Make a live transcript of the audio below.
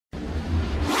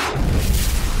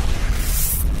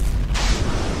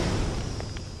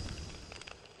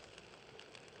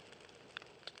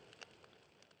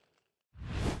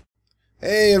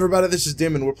Hey everybody, this is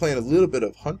Dim and we're playing a little bit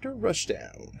of Hunter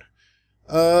Rushdown.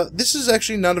 This is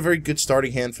actually not a very good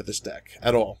starting hand for this deck,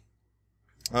 at all.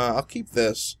 I'll keep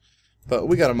this, but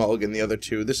we got a mulligan the other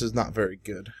two. This is not very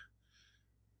good.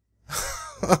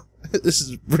 This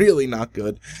is really not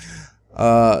good.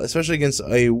 Especially against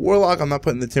a Warlock. I'm not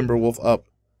putting the Timberwolf up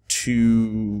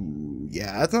to...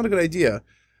 Yeah, that's not a good idea.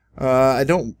 I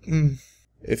don't...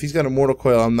 If he's got a Mortal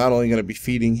Coil, I'm not only going to be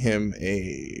feeding him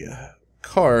a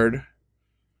card...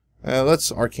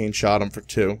 let's Arcane Shot him for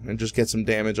 2 and just get some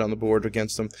damage on the board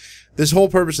against him. This whole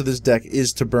purpose of this deck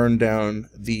is to burn down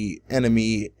the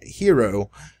enemy hero.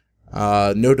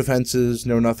 No defenses,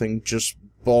 no nothing, just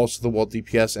balls to the wall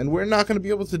DPS, and we're not going to be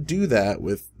able to do that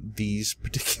with these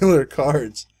particular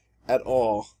cards at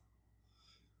all.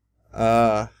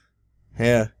 Yeah,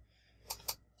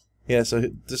 so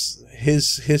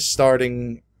his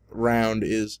starting round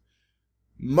is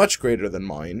much greater than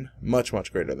mine. Much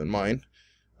greater than mine.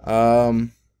 So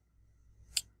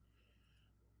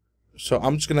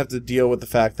I'm just going to have to deal with the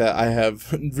fact that I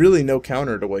have really no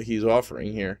counter to what he's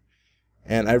offering here.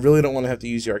 And I really don't want to have to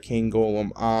use the Arcane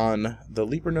Golem on the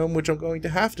Leaper Gnome, which I'm going to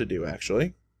have to do,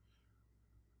 actually.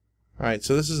 Alright,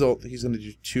 so this is all, he's going to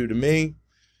do 2 to me,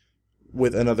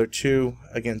 with another 2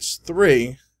 against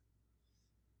 3.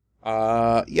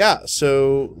 Yeah,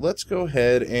 so let's go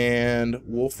ahead and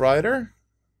Wolf Rider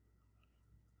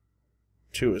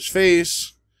to his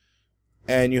face.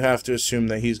 And you have to assume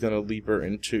that he's going to Leaper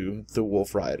into the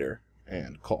Wolf Rider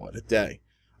and call it a day.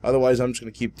 Otherwise, I'm just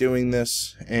going to keep doing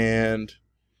this, and...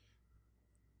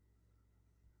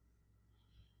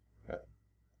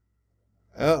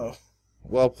 Oh,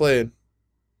 well played.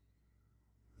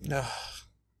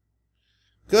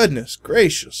 Goodness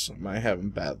gracious, am I having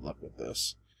bad luck with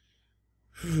this.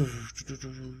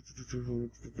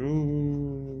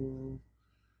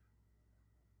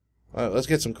 Alright, let's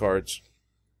get some cards.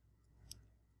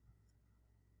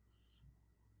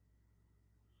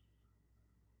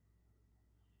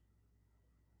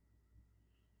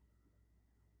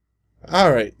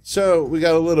 Alright, so we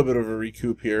got a little bit of a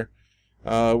recoup here.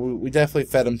 We definitely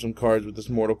fed him some cards with this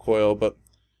Mortal Coil, but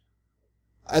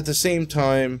at the same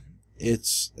time,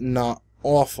 it's not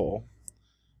awful.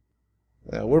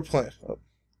 We're playing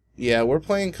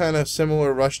kind of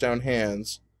similar Rushdown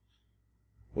hands.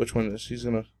 Which one is he's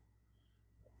gonna?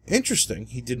 Interesting.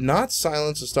 He did not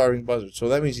silence a Starving Buzzard, so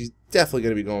that means he's definitely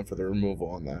gonna be going for the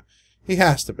removal on that. He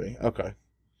has to be. Okay.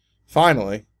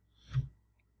 Finally.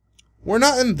 We're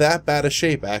not in that bad a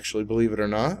shape, actually, believe it or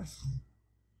not.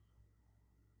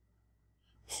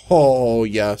 Oh,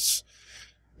 yes.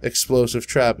 Explosive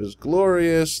Trap is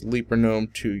glorious. Leaper Gnome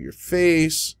to your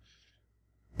face.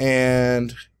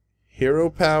 And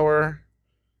Hero Power.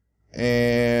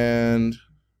 And...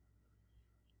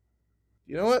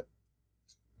 You know what?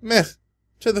 Meh.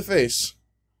 To the face.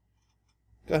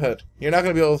 Go ahead. You're not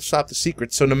going to be able to stop the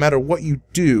secret, so no matter what you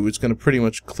do, it's going to pretty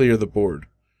much clear the board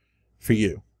for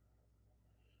you.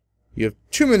 You have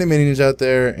too many minions out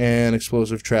there, and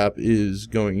Explosive Trap is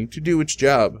going to do its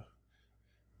job,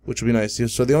 which will be nice.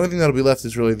 So the only thing that'll be left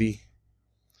is really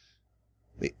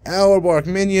the Hourbark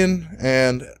minion,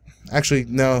 and actually,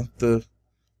 no,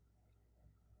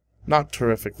 not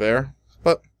terrific there,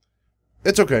 but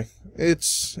it's okay.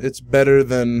 It's better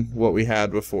than what we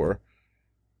had before,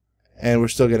 and we're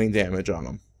still getting damage on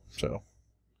them. So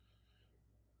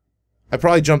I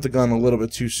probably jumped the gun a little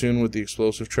bit too soon with the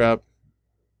Explosive Trap.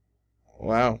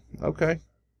 Wow, okay.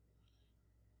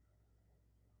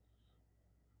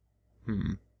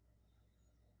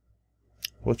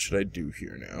 What should I do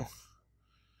here now?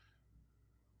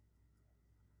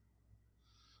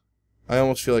 I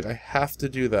almost feel like I have to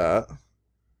do that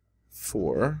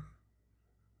for...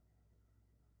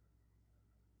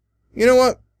 You know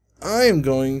what? I am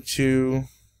going to...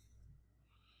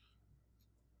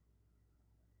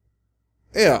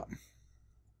 Yeah.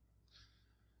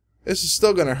 This is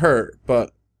still gonna hurt,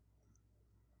 but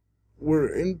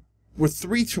we have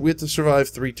to survive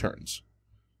 3 turns.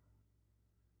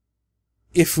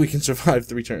 If we can survive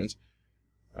 3 turns.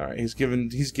 Alright, he's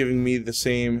giving me the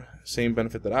same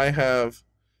benefit that I have.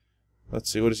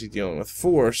 Let's see, what is he dealing with?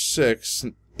 4, 6,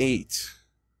 8,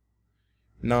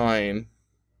 9.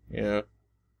 Yeah.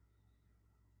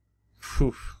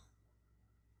 Whew.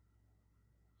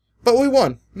 But we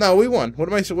won. No, we won. What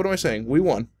am I saying? We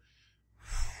won.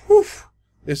 Whew.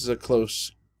 This is a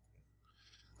close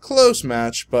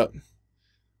match, but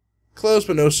close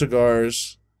but no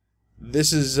cigars.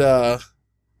 This is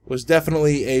was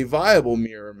definitely a viable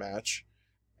mirror match,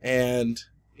 and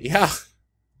yeah,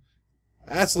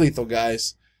 that's lethal,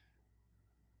 guys.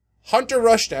 Hunter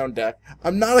Rushdown deck.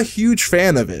 I'm not a huge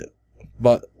fan of it,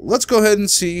 But let's go ahead and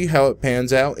see how it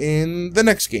pans out in the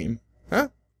next game. Huh?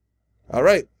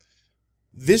 Alright.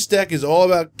 This deck is all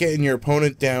about getting your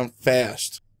opponent down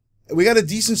fast. We got a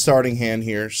decent starting hand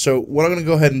here, so what I'm going to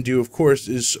go ahead and do, of course,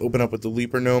 is open up with the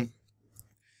Leaper Gnome.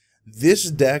 This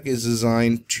deck is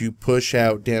designed to push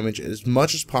out damage as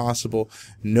much as possible,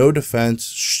 no defense,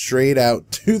 straight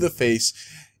out to the face.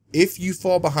 If you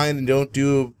fall behind and don't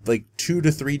do like 2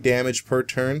 to 3 damage per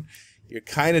turn, you're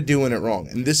kind of doing it wrong.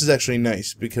 And this is actually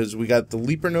nice because we got the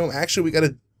Leaper Gnome. Actually, we got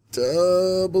a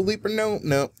double Leaper Gnome.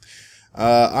 No.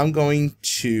 I'm going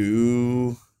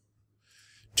to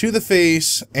the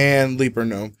face and Leaper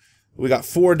Gnome. We got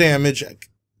 4 damage,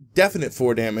 definite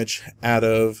 4 damage out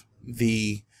of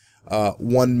the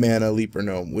 1 mana Leaper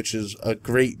Gnome, which is a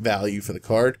great value for the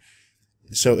card.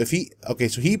 So if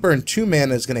he burned 2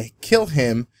 mana, is going to kill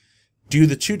him, do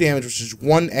the 2 damage, which is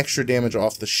 1 extra damage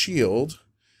off the shield,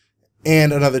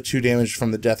 and another 2 damage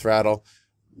from the Death Rattle.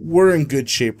 We're in good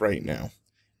shape right now.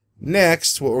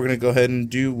 Next, what we're going to go ahead and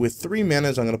do with 3 mana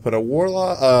is I'm going to put a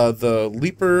Warlock, the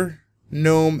Leaper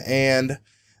Gnome, and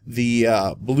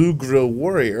the Blue Grill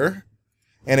Warrior.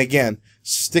 And again,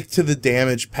 stick to the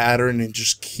damage pattern and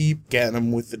just keep getting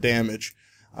them with the damage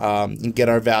and get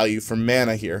our value from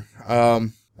mana here.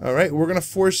 Alright, we're going to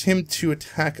force him to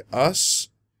attack us.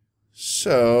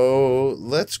 So,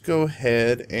 let's go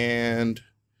ahead and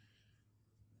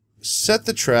set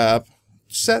the trap,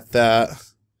 set that,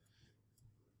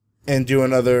 and do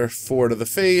another 4 to the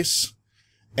face,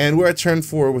 and we're at turn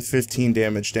 4 with 15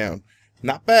 damage down.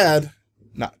 Not bad.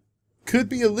 Could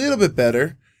be a little bit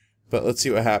better, but let's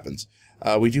see what happens.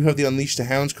 We do have the Unleash the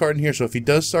Hounds card in here, so if he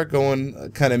does start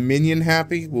going kind of minion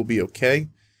happy, we'll be okay.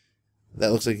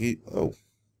 That looks like he... Oh.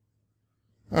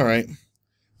 Alright.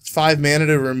 It's 5 mana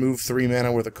to remove 3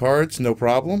 mana worth of cards, no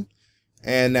problem.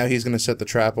 And now he's going to set the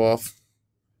trap off.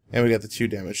 And we got the 2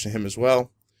 damage to him as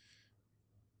well.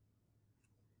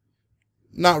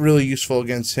 Not really useful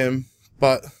against him,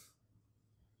 but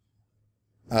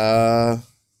I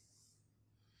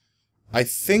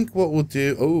think what we'll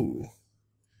do... Oh,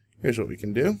 here's what we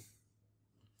can do.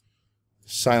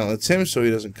 Silence him so he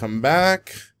doesn't come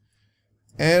back.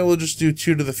 And we'll just do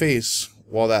 2 to the face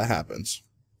while that happens.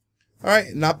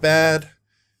 Alright, not bad.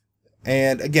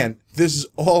 And again, this is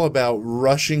all about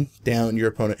rushing down your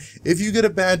opponent. If you get a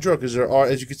bad draw, because there are,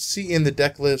 as you can see in the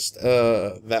deck list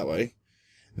that way,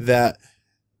 that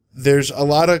there's a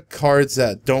lot of cards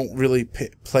that don't really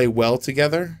play well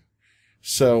together.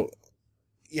 So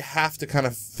you have to kind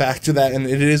of factor that, and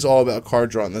it is all about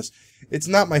card draw in this. It's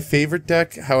not my favorite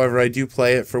deck, however, I do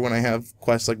play it for when I have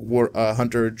quests like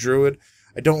Hunter or Druid.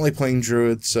 I don't like playing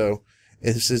Druid, so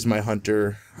this is my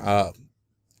Hunter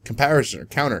comparison or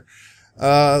counter.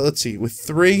 Let's see, with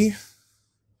 3,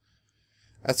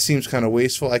 that seems kind of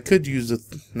wasteful. I could use the...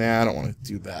 Nah, I don't want to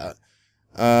do that.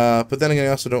 But then again, I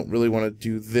also don't really want to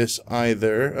do this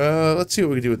either. Let's see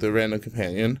what we can do with the Random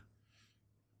Companion.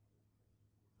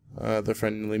 The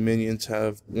friendly minions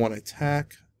have 1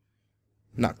 attack.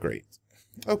 Not great.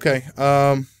 Okay,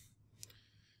 and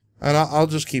I'll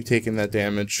just keep taking that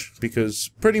damage, because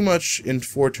pretty much in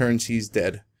 4 turns he's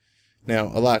dead.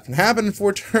 Now, a lot can happen in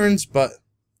 4 turns, but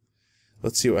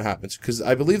let's see what happens. Because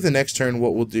I believe the next turn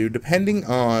what we'll do, depending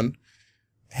on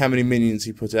how many minions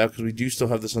he puts out, because we do still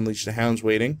have this Unleash the Hounds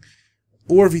waiting,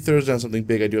 or if he throws down something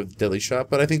big, I do have the Deadly Shot,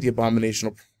 but I think the Abomination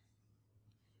will...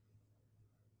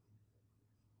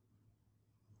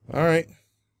 Alright.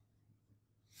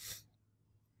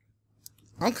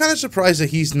 I'm kind of surprised that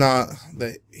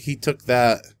he took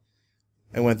that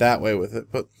and went that way with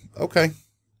it, but okay.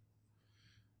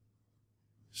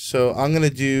 So I'm going to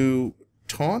do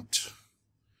Taunt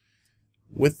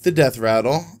with the Death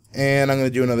Rattle, and I'm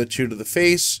going to do another 2 to the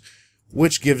face,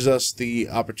 which gives us the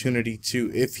opportunity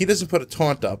to, if he doesn't put a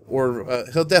Taunt up, or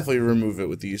he'll definitely remove it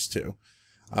with these 2.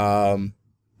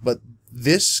 But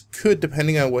this could,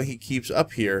 depending on what he keeps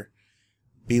up here,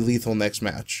 be lethal next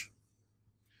match.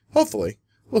 Hopefully.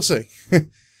 We'll see.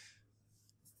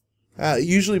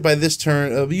 Usually by this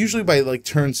turn, usually by like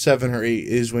turn 7 or 8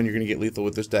 is when you're going to get lethal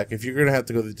with this deck. If you're going to have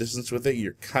to go the distance with it,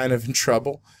 you're kind of in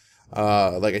trouble.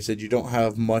 Like I said, you don't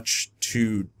have much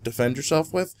to defend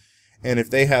yourself with. And if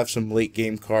they have some late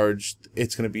game cards,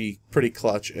 it's going to be pretty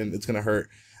clutch and it's going to hurt.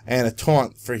 And a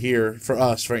taunt for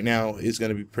us right now, is going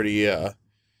to be pretty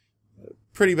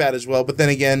bad as well. But then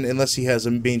again, unless he has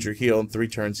a major heal in 3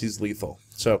 turns, he's lethal.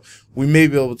 So we may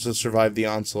be able to survive the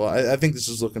onslaught. I think this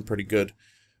is looking pretty good.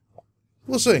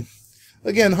 We'll see.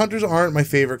 Again, Hunters aren't my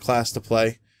favorite class to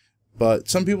play, but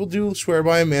some people do swear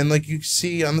by them, and like you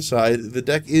see on the side, the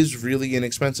deck is really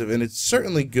inexpensive, and it's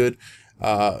certainly good.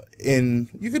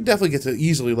 You could definitely get to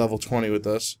easily level 20 with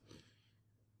this.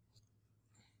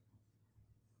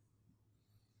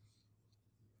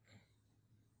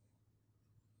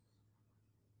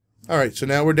 Alright, so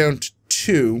now we're down to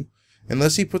 2.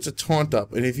 Unless he puts a taunt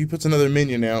up. And if he puts another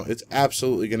minion out, it's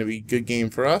absolutely going to be a good game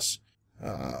for us.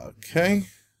 Okay.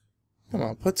 Come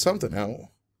on, put something out.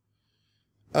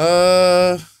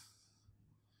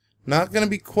 Not going to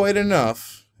be quite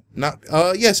enough.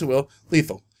 Yes it will.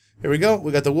 Lethal. Here we go.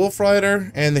 We got the Wolf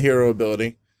Rider and the hero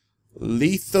ability.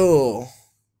 Lethal.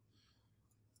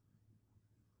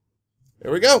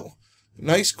 There we go.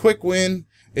 Nice quick win.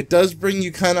 It does bring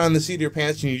you kind of on the seat of your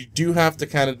pants, and you do have to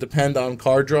kind of depend on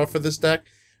card draw for this deck.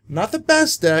 Not the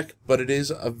best deck, but it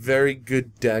is a very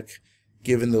good deck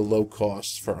given the low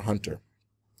cost for a Hunter.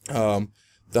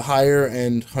 The higher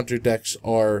end Hunter decks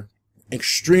are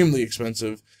extremely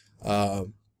expensive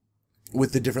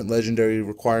with the different legendary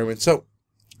requirements. So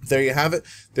there you have it.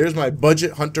 There's my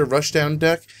budget Hunter Rushdown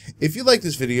deck. If you like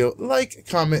this video, like,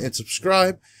 comment, and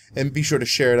subscribe. And be sure to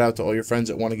share it out to all your friends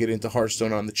that want to get into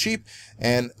Hearthstone on the cheap.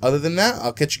 And other than that,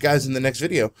 I'll catch you guys in the next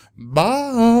video.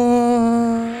 Bye!